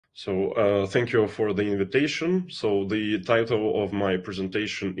Thank you for the invitation. So the title of my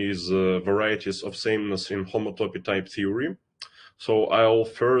presentation is Varieties of Sameness in Homotopy Type Theory. So I'll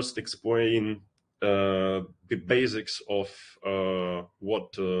first explain the basics of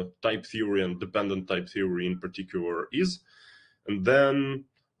what type theory and dependent type theory in particular is. And then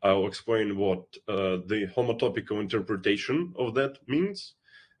I'll explain what the homotopical interpretation of that means.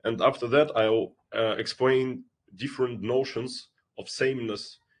 And after that, I'll explain different notions of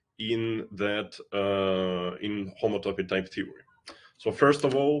sameness in that in homotopy type theory. So first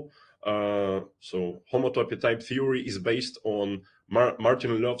of all, homotopy type theory is based on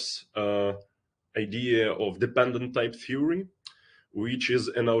Martin Löw's idea of dependent type theory, which is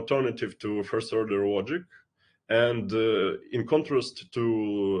an alternative to first order logic. And in contrast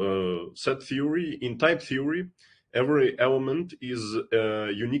to set theory, in type theory, every element is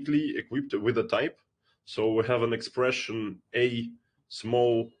uniquely equipped with a type. So we have an expression A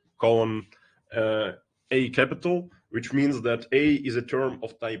small colon A capital, which means that A is a term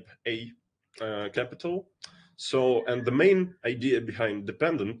of type A capital. So, and the main idea behind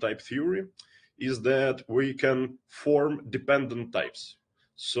dependent type theory is that we can form dependent types.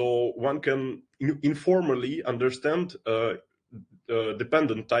 So one can informally understand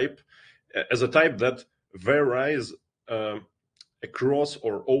dependent type as a type that varies across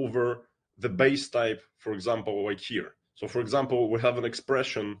or over the base type, for example, like here. So for example, we have an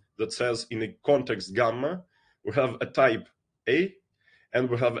expression that says in a context gamma, we have a type A and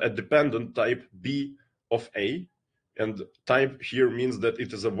we have a dependent type B of A. And type here means that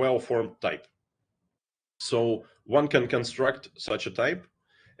it is a well-formed type. So one can construct such a type,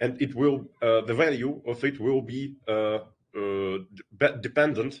 and it will the value of it will be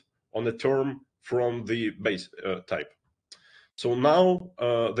dependent on a term from the base type. So now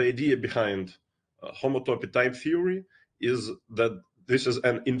the idea behind homotopy type theory is that this is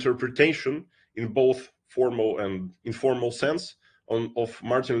an interpretation in both formal and informal sense of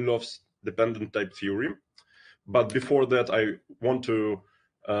Martin Löw's dependent type theory. But before that, I want to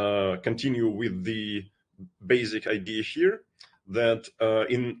continue with the basic idea here that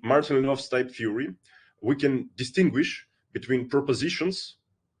in Martin Löw's type theory, we can distinguish between propositions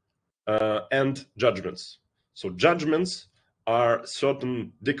and judgments. So judgments are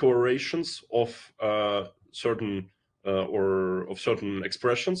certain declarations of certain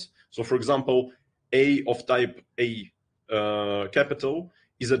expressions. So for example, A of type A capital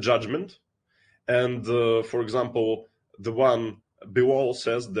is a judgment. And for example, the one below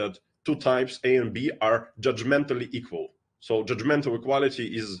says that two types A and B are judgmentally equal. So judgmental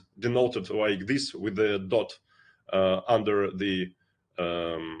equality is denoted like this with the dot under the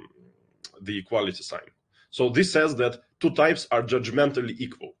equality sign. So this says that two types are judgmentally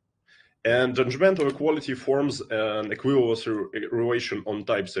equal. And judgmental equality forms an equivalence relation on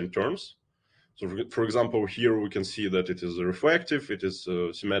types and terms. So for example, here we can see that it is reflective, it is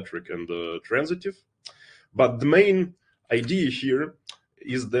symmetric and transitive. But the main idea here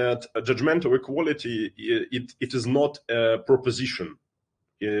is that a judgmental equality, it is not a proposition.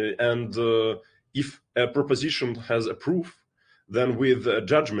 And if a proposition has a proof, then with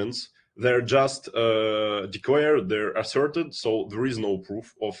judgments, they're just declared, they're asserted, so there is no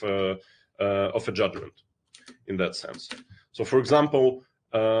proof of a judgment in that sense. So for example,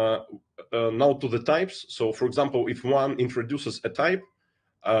 now to the types. So for example, if one introduces a type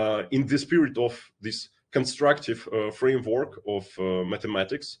in the spirit of this constructive framework of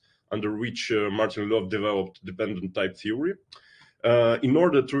mathematics under which Martin Löw developed dependent type theory, in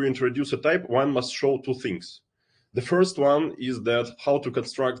order to introduce a type, one must show two things. The first one is that how to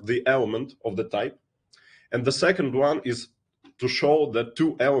construct the element of the type. And the second one is to show that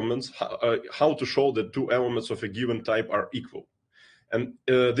two elements, how to show that two elements of a given type are equal. And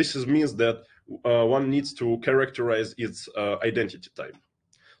this means that one needs to characterize its identity type.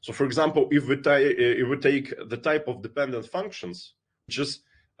 So for example, if we take the type of dependent functions, which is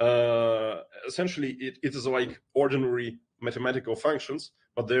essentially it is like ordinary mathematical functions,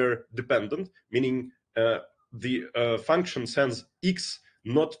 but they're dependent, meaning the function sends x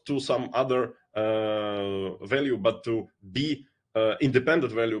not to some other value, but to b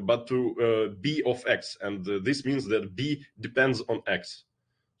independent value, but to b of x. And this means that b depends on x.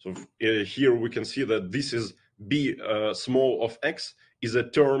 So here we can see that this is b small of x is a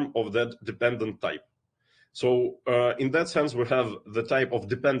term of that dependent type. So in that sense, we have the type of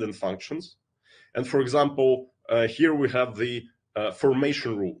dependent functions. And for example, here we have the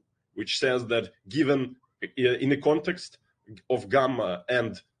formation rule, which says that given in a context of gamma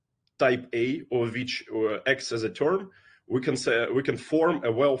and type A, of which x as a term, we can form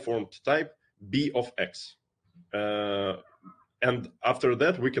a well-formed type B of x. and after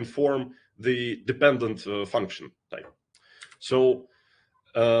that we can form the dependent function type. So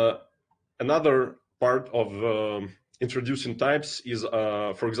another part of introducing types is,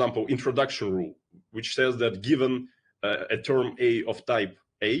 for example, introduction rule, which says that given a term A of type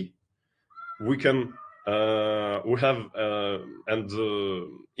A, we can we have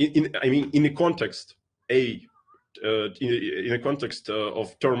in a context A, in a context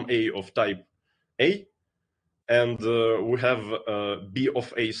of term A of type A, and we have B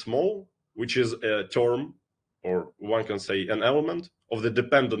of A small, which is a term, or one can say an element of the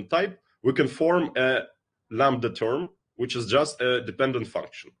dependent type. We can form a lambda term, which is just a dependent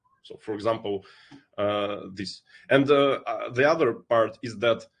function. So, for example, this. And the other part is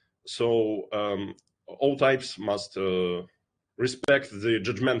that all types must respect the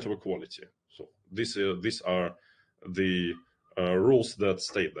judgmental equality. So these are the rules that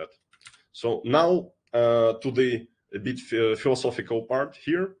state that. So now to the a bit philosophical part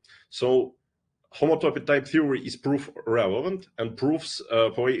here. So homotopy type theory is proof relevant, and proofs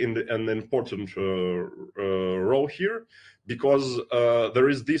play an important role here, because there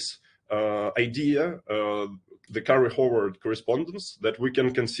is this idea, the Curry-Howard correspondence, that we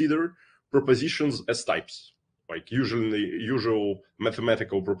can consider propositions as types, like usual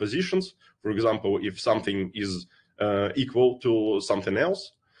mathematical propositions. For example, if something is equal to something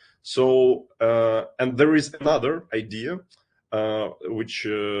else. So and there is another idea which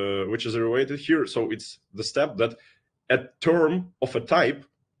is related here. So it's the step that a term of a type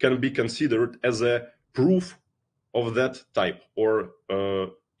can be considered as a proof of that type, or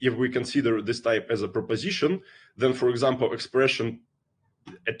if we consider this type as a proposition, then, for example, expression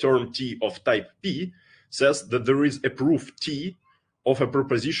a term T of type P says that there is a proof T of a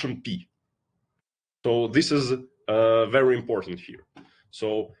proposition P. So this is very important here.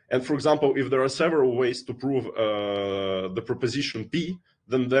 So, and for example, if there are several ways to prove the proposition P,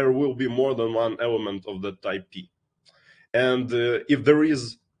 then there will be more than one element of the type P. And if there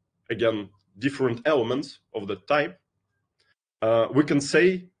is, again, different elements of the type, we can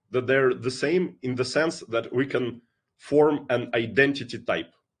say that they're the same in the sense that we can form an identity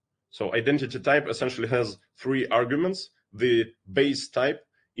type. So identity type essentially has three arguments: the base type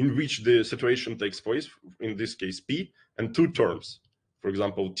in which the situation takes place, in this case P, and two terms, for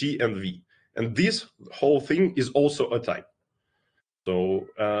example, T and V. And this whole thing is also a type. So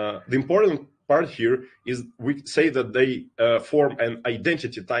the important part here is we say that they form an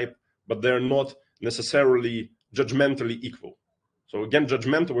identity type, but they're not necessarily judgmentally equal. So again,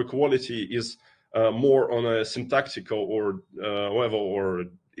 judgmental equality is more on a syntactical or level, or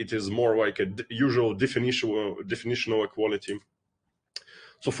it is more like a usual definitional equality.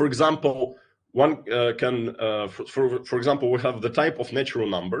 So for example, one can, for example, we have the type of natural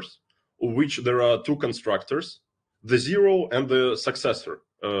numbers, of which there are two constructors, the zero and the successor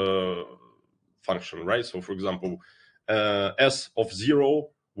function, right? So for example, S of 0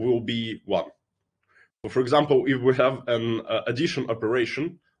 will be 1. So for example, if we have an addition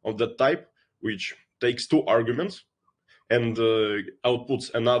operation of that type, which takes two arguments and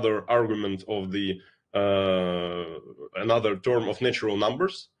outputs another argument of the another term of natural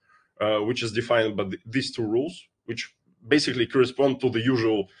numbers, which is defined by these two rules, which basically correspond to the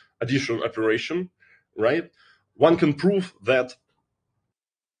usual addition operation, right? One can prove that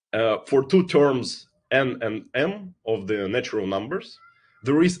for two terms n and m of the natural numbers,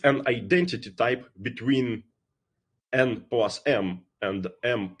 there is an identity type between n plus m and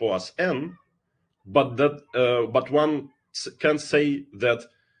m plus n, but one can say that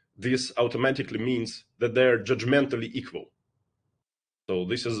this automatically means that they're judgmentally equal. So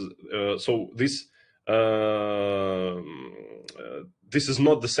this is this is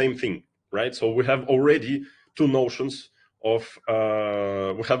not the same thing, right? So we have already two notions of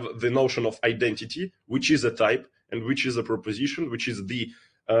we have the notion of identity, which is a type and which is a proposition, which is the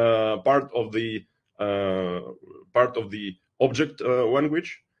part of the object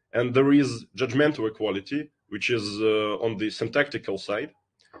language, and there is judgmental equality, which is on the syntactical side,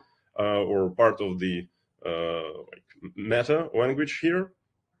 or part of the like meta language here.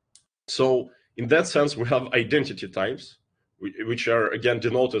 So in that sense, we have identity types, which are again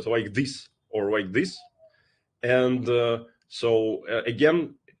denoted like this or like this, and so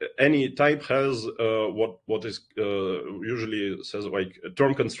again, any type has what is usually says like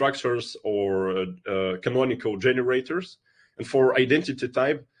term constructors or canonical generators. And for identity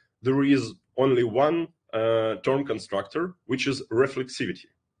type, there is only one term constructor, which is reflexivity.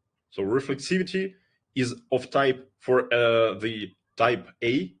 So reflexivity is of type for the type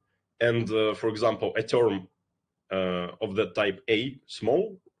A, and for example, a term of the type A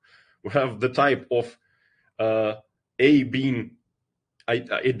small, we have the type of A being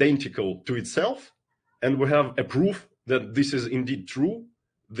identical to itself, and we have a proof that this is indeed true,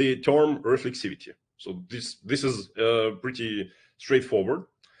 the term reflexivity. So this is pretty straightforward.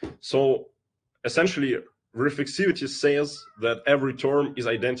 So essentially, reflexivity says that every term is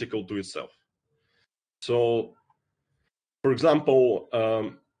identical to itself. So, for example,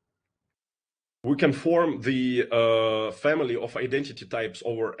 we can form the family of identity types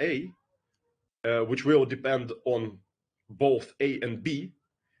over A, which will depend on both A and B,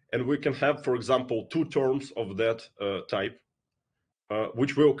 and we can have, for example, two terms of that type,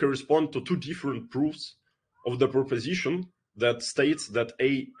 which will correspond to two different proofs of the proposition that states that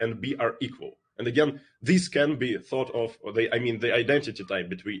A and B are equal. And again, this can be thought of, the identity type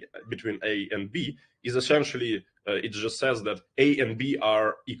between A and B is essentially, it just says that A and B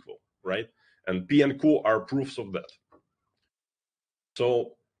are equal, right? And P and Q are proofs of that.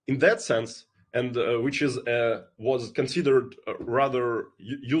 So in that sense, and which is was considered a rather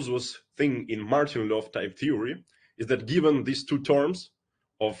useless thing in Martin-Löf type theory, is that given these two terms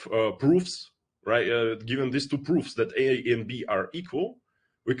of proofs, right? Given these two proofs that A and B are equal,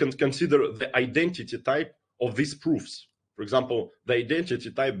 we can consider the identity type of these proofs. For example, the identity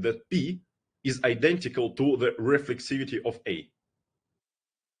type that P is identical to the reflexivity of A.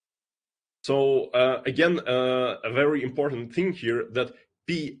 So again, a very important thing here that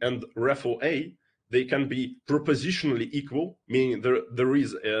P and refl A, they can be propositionally equal, meaning there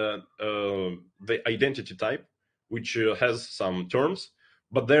is the identity type, which has some terms,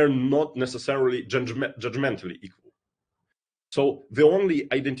 but they're not necessarily judgmentally equal. So the only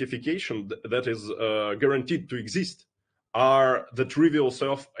identification that is guaranteed to exist are the trivial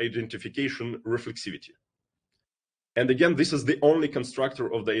self-identification reflexivity. And again, this is the only constructor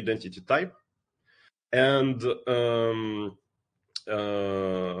of the identity type. And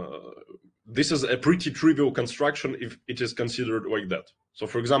this is a pretty trivial construction if it is considered like that. So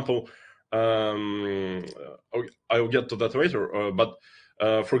for example, I'll get to that later, but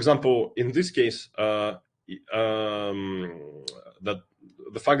for example, in this case, that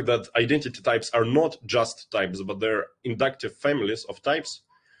the fact that identity types are not just types, but they're inductive families of types,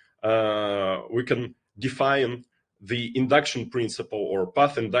 we can define the induction principle or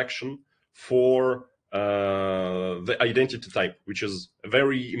path induction for the identity type, which is a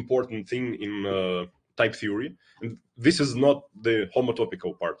very important thing in type theory. And this is not the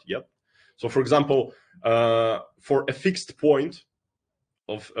homotopical part yet. So for example, for a fixed point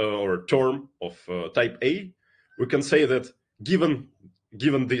of or term of type A, we can say that given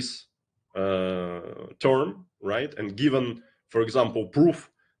this term, right, and given, for example, proof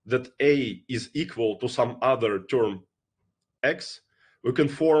that A is equal to some other term X, we can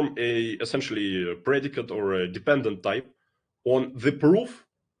form essentially a predicate or a dependent type on the proof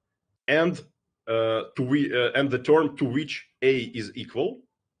and the term to which A is equal.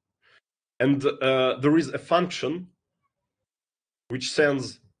 And there is a function which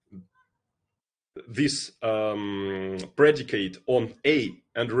sends this predicate on A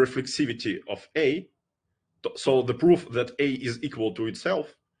and reflexivity of A. So the proof that A is equal to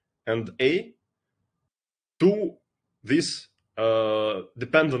itself and A to this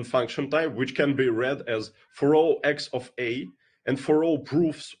dependent function type, which can be read as for all x of A and for all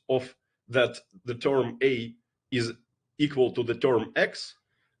proofs of that the term A is equal to the term X,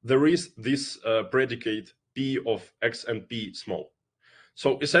 there is this predicate P of X and P small.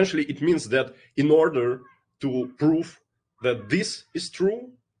 So essentially it means that in order to prove that this is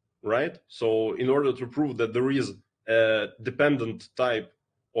true, right? So in order to prove that there is a dependent type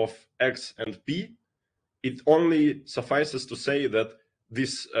of X and P, it only suffices to say that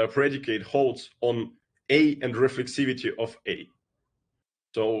this predicate holds on A and reflexivity of A.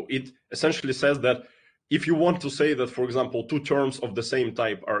 So it essentially says that if you want to say that, for example, two terms of the same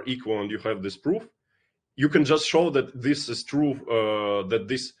type are equal and you have this proof, you can just show that this is true, that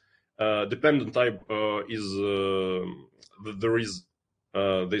this dependent type is, that there is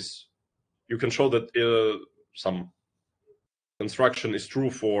this, you can show that some construction is true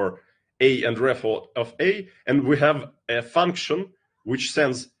for A and ref of A, and we have a function which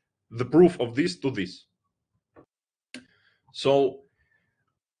sends the proof of this to this. So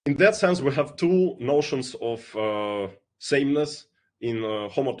in that sense, we have two notions of sameness in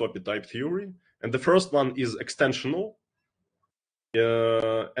homotopy type theory. And the first one is extensional,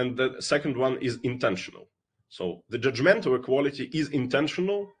 and the second one is intentional. So the judgmental equality is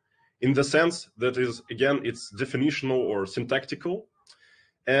intentional in the sense that is, again, it's definitional or syntactical.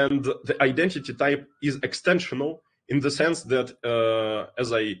 And the identity type is extensional in the sense that,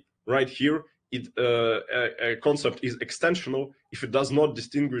 as I write here, a concept is extensional if it does not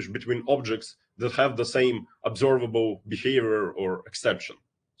distinguish between objects that have the same observable behavior or extension.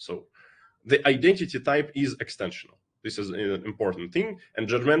 So the identity type is extensional. This is an important thing, and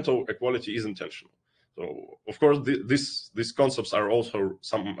judgmental equality is intentional. So of course, these concepts are also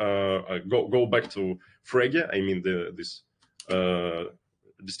some go back to Frege. I mean this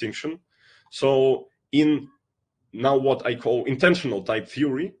distinction. So in now what I call intentional type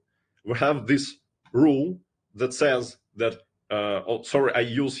theory, we have this rule that says that oh, sorry, I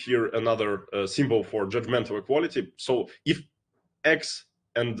use here another symbol for judgmental equality. So if X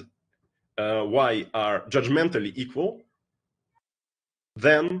and Y are judgmentally equal,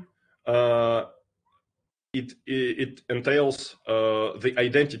 then it entails the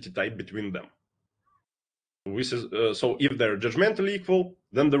identity type between them. This is, so if they're judgmentally equal,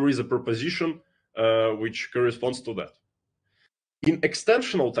 then there is a proposition which corresponds to that. In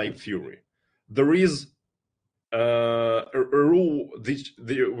extensional type theory, there is a rule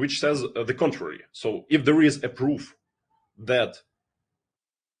which says the contrary. So if there is a proof that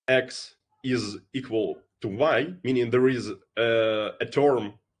X is equal to Y, meaning there is a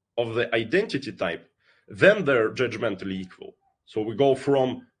term of the identity type, then they're judgmentally equal. So we go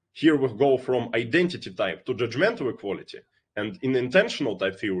from identity type to judgmental equality. And in intentional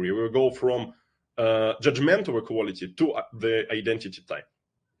type theory, we go from judgmental equality to the identity type.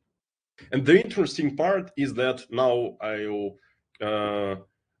 And the interesting part is that now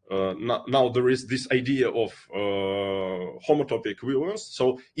now there is this idea of homotopy equivalence.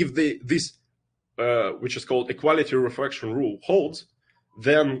 So if this which is called equality reflection rule holds,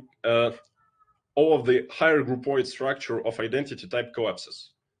 then all of the higher groupoid structure of identity type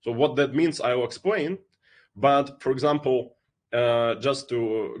collapses. So what that means, I'll explain. But for example, just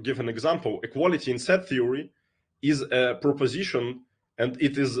to give an example, equality in set theory is a proposition and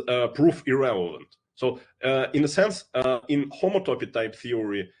it is proof irrelevant. So in a sense, in homotopy type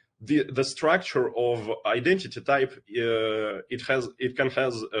theory, the structure of identity type can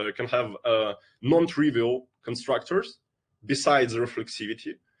have non-trivial constructors besides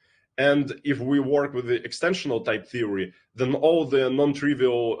reflexivity. And if we work with the extensional type theory, then all the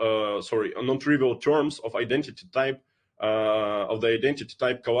non-trivial terms of identity type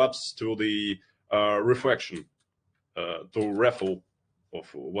collapse to the reflection, to REFL of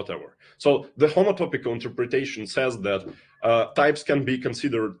whatever. So the homotopical interpretation says that types can be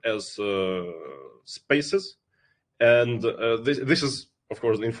considered as spaces, and this is of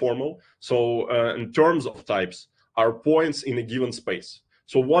course informal. So in terms of types are points in a given space.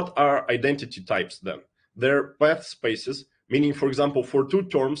 So what are identity types then? They're path spaces, meaning, for example, for two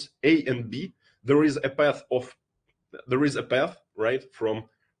terms A and B, there is a path, right, from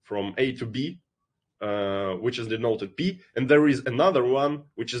A to B, which is denoted P, and there is another one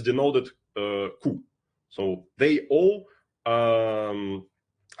which is denoted Q. So they all are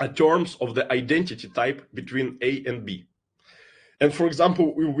terms of the identity type between A and B. And for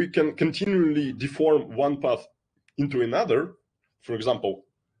example, we can continually deform one path into another, for example,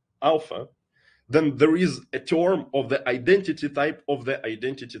 alpha, then there is a term of the identity type of the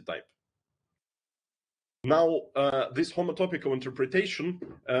identity type. Now, this homotopical interpretation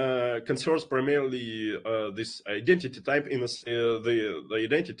concerns primarily this identity type in the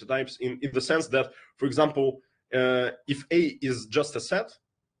identity types in the sense that, for example, if A is just a set,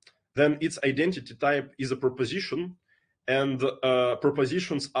 then its identity type is a proposition, and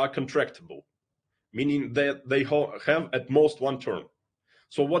propositions are contractible, meaning that they have at most one term.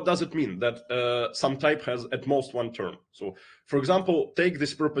 So what does it mean that some type has at most one term? So, for example, take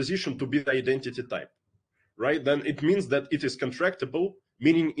this proposition to be the identity type, right? Then it means that it is contractible,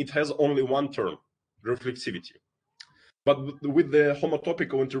 meaning it has only one term, reflexivity. But with the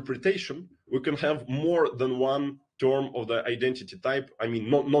homotopical interpretation, we can have more than one term of the identity type. I mean,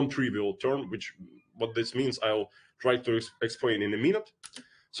 non-trivial term, which what this means, I'll try to explain in a minute.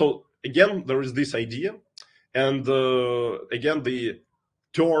 So again, there is this idea. And again, the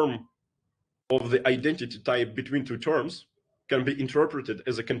term of the identity type between two terms can be interpreted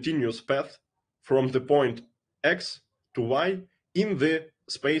as a continuous path from the point X to Y in the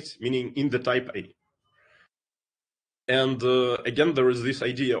space, meaning in the type A. And again, there is this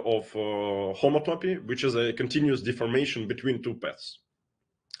idea of homotopy, which is a continuous deformation between two paths.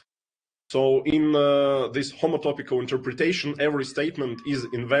 So in this homotopical interpretation, every statement is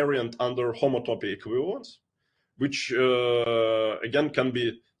invariant under homotopy equivalence, which again can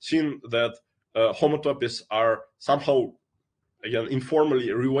be seen that homotopies are somehow, again,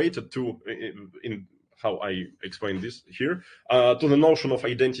 informally related to, in how I explain this here, to the notion of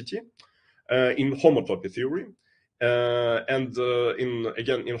identity in homotopy theory. And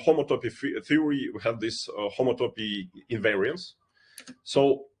in homotopy theory, we have this homotopy invariance.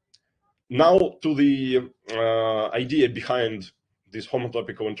 So Now to the idea behind this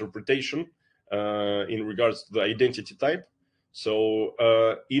homotopical interpretation in regards to the identity type. So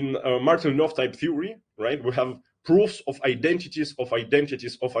in Martin-Löf type theory, right, we have proofs of identities of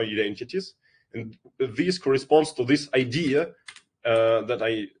identities of identities, and this corresponds to this idea that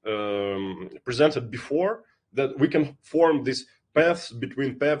I presented before, that we can form these paths,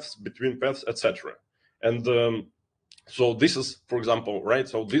 etc. And so this is, for example, right,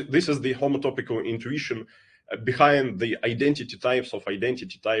 so this is the homotopical intuition behind the identity types of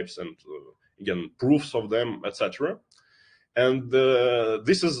identity types, and again, proofs of them, etc. And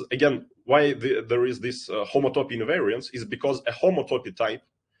this is, again, why there is this homotopy invariance, is because a homotopy type,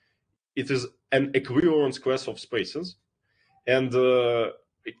 it is an equivalence class of spaces. And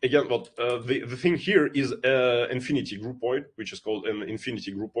again, what the thing here is infinity groupoid, which is called an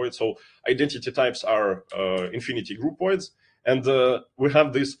infinity groupoid. So identity types are infinity groupoids, and we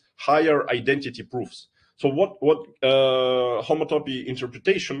have these higher identity proofs. So what homotopical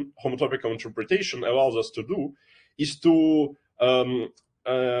interpretation allows us to do is to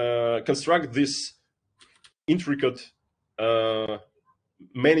construct this intricate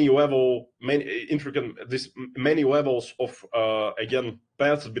many levels of again,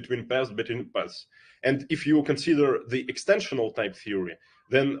 paths between paths. And if you consider the extensional type theory,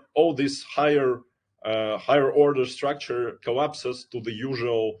 then all this higher order structure collapses to the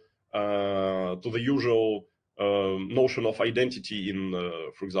usual notion of identity in,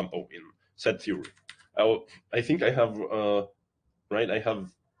 for example, in set theory. I think I have I have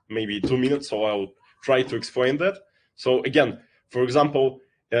maybe 2 minutes, so I'll try to explain that. So again, for example,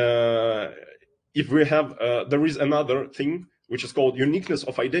 if we have, there is another thing which is called uniqueness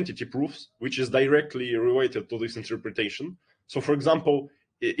of identity proofs, which is directly related to this interpretation. So for example,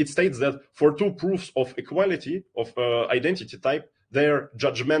 it states that for two proofs of equality of identity type, they're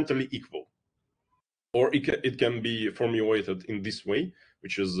judgmentally equal. Or it can be formulated in this way,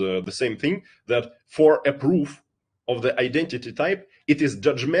 which is the same thing, that for a proof of the identity type, it is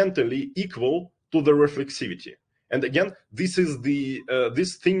judgmentally equal to the reflexivity. And again, this is the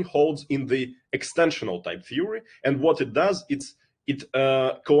this thing holds in the extensional type theory. And what it does, it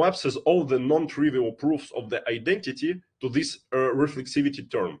collapses all the non-trivial proofs of the identity to this reflexivity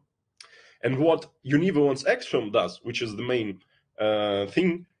term. And what univalence axiom does, which is the main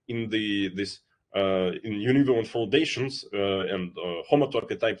thing in in univalent foundations and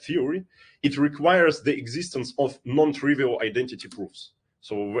homotopy type theory, it requires the existence of non-trivial identity proofs.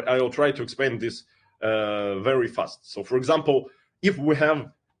 So I'll try to explain this very fast. So for example, if we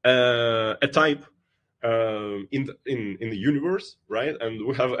have a type in the universe, right, and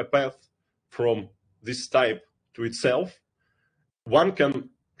we have a path from this type to itself, one can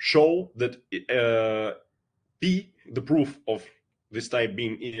show that P, the proof of this type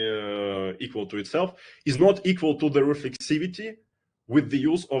being equal to itself, is not equal to the reflexivity with the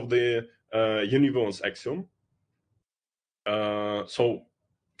use of the univalence axiom. So,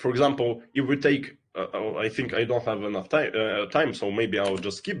 for example, if we take, I think I don't have enough time, so maybe I'll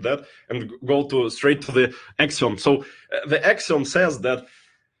just skip that and go straight to the axiom. So the axiom says that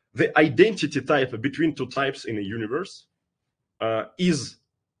the identity type between two types in a universe is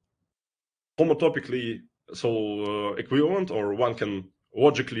homotopically equivalent, or one can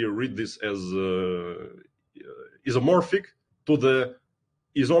logically read this as isomorphic to the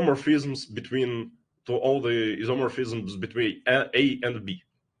isomorphisms to all the isomorphisms between A and B.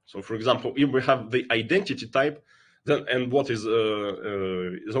 So for example, if we have the identity type, then, and what is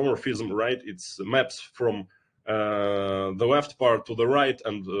isomorphism, right? It's maps from the left part to the right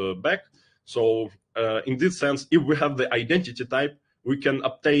and back. So in this sense, if we have the identity type, we can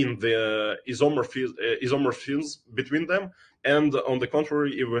obtain the isomorphisms between them. And on the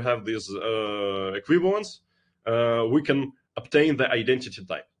contrary, if we have this equivalence, we can obtain the identity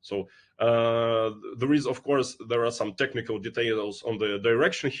type. So there is, of course, there are some technical details on the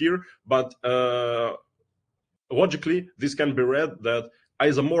direction here, but logically, this can be read that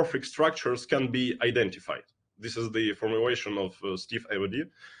isomorphic structures can be identified. This is the formulation of Steve Evody.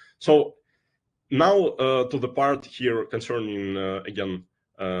 So now to the part here concerning, again,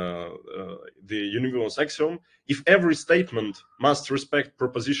 the univalence axiom. If every statement must respect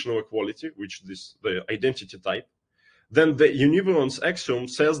propositional equality, which is the identity type, then the univalence axiom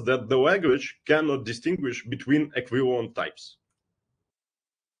says that the language cannot distinguish between equivalent types.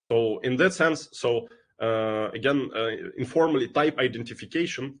 So in that sense, again, informally, type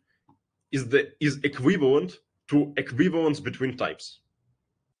identification is equivalent to equivalence between types.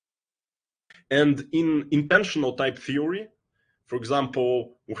 And in intentional type theory, for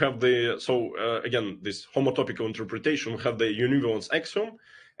example, we have again, this homotopical interpretation, we have the univalence axiom.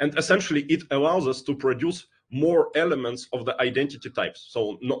 And essentially, it allows us to produce more elements of the identity types,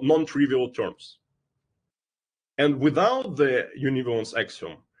 so non-trivial terms. And without the univalence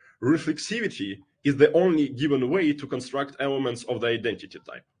axiom, reflexivity is the only given way to construct elements of the identity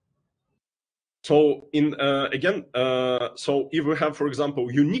type. So so if we have, for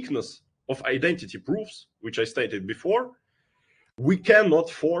example, uniqueness of identity proofs, which I stated before, we cannot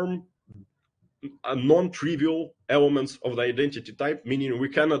form a non-trivial elements of the identity type, meaning we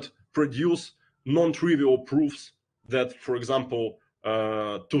cannot produce non-trivial proofs that, for example,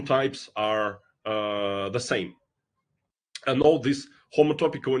 two types are the same. And all this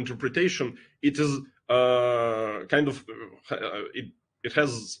homotopical interpretation, it is it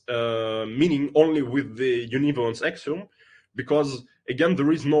has meaning only with the univalence axiom, because again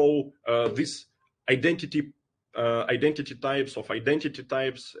there is no this identity types of identity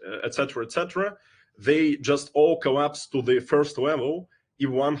types, etc., etc. They just all collapse to the first level if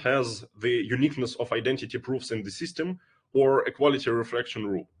one has the uniqueness of identity proofs in the system or equality reflection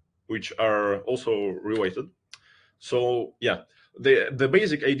rule, which are also related. So yeah, the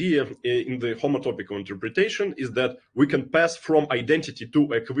basic idea in the homotopical interpretation is that we can pass from identity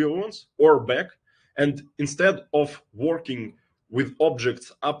to equivalence or back, and instead of working with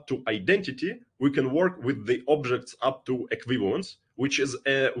objects up to identity, we can work with the objects up to equivalence, which is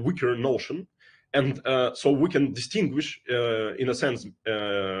a weaker notion. And so we can distinguish, in a sense,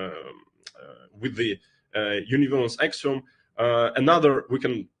 with the univalence axiom, we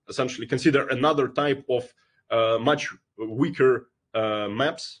can essentially consider another type of much weaker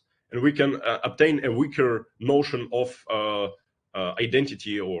maps, and we can obtain a weaker notion of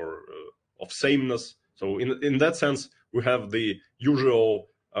identity or of sameness. So in that sense, we have the usual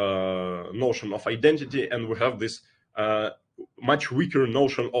notion of identity, and we have this much weaker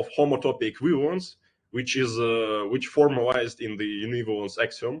notion of homotopy equivalence, which formalized in the univalence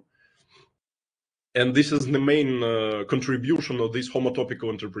axiom. And this is the main contribution of this homotopical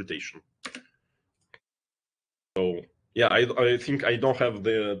interpretation. So yeah, I think I don't have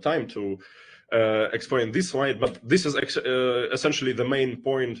the time to explain this slide, but this is essentially the main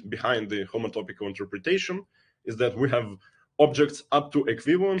point behind the homotopical interpretation, is that we have objects up to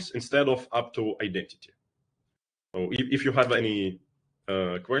equivalence instead of up to identity. So if you have any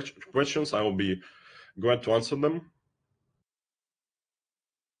questions, I will be glad to answer them.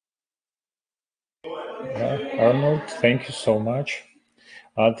 Arnold, thank you so much.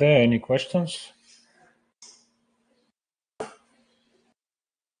 Are there any questions?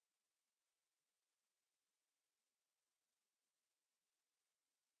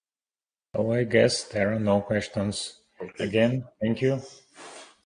 So I guess there are no questions. Okay. Again, thank you.